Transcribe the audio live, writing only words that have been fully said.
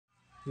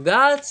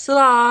That's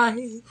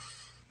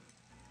life.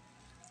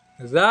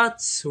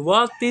 That's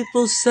what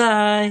people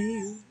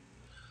say.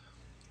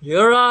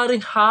 You're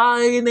riding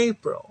high in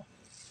April,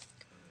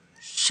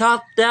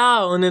 shut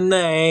down in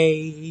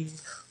May.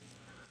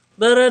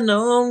 But I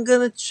know I'm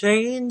gonna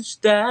change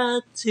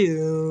that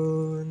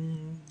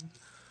tune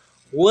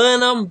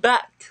when I'm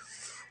back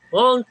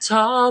on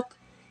top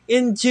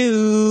in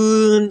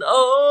June.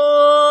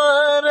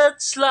 Oh,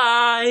 that's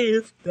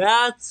life,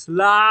 that's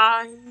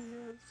life.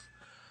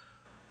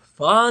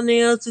 Funny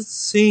as it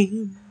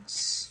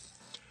seems,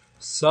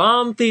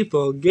 some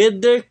people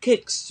get their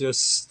kicks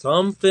just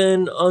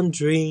stomping on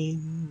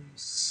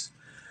dreams.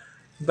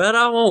 But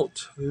I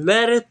won't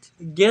let it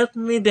get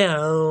me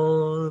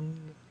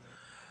down.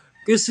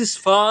 'Cause this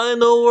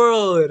final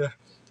world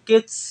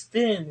keeps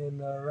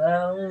spinning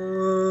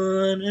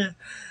around.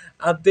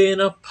 I've been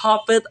a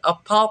puppet, a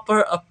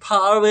pauper, a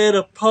pirate,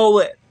 a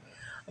poet,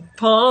 a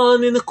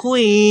pawn and a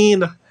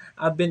queen.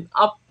 I've been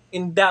up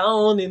and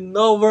down and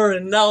over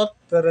and out,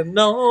 but I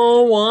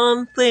know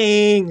one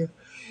thing.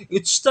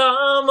 Each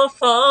time I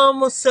find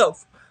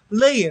myself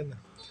laying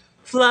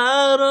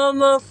flat on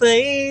my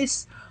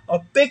face, I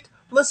pick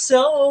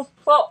myself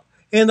up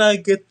and I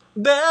get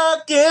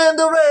back in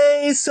the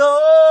race.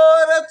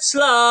 Oh, that's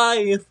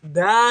life,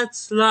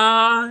 that's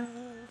life.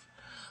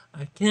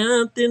 I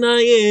can't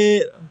deny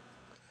it.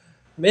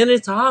 Many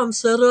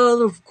times I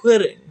thought of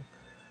quitting,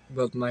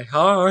 but my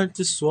heart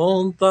just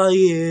won't buy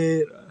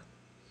it.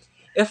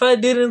 If I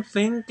didn't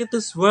think it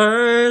was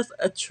worth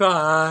a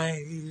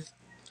try,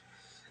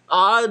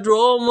 I'd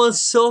roll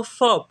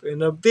myself up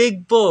in a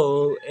big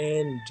bowl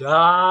and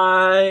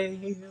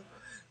die.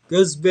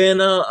 I've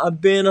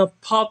been a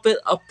puppet,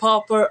 a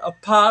pauper, a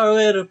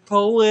pirate, a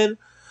poet,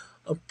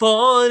 a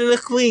pawn and a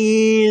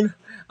queen.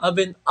 I've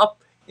been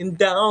up and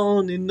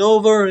down and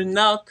over and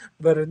out,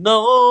 but I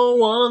know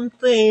one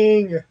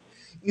thing.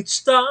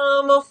 Each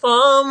time I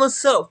find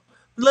myself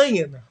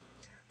laying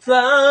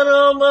flat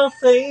on my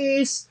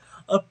face,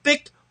 I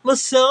pick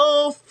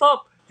myself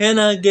up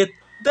and I get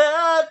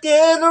back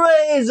in the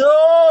race.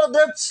 Oh,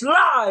 that's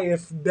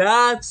life,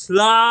 that's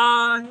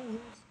life.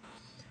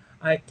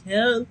 I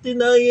can't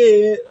deny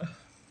it.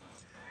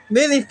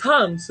 Many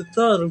times I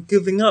thought of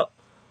giving up,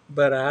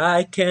 but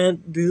I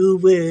can't do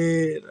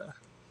it.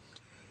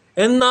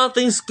 And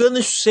nothing's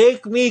gonna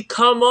shake me,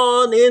 come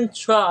on and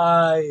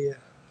try.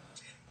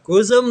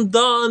 'Cause I'm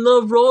done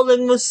of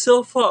rolling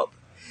myself up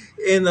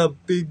in a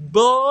big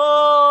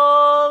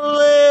ball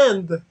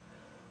and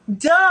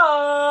die.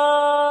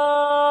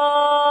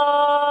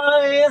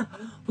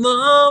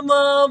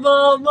 Mama,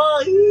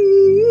 mama,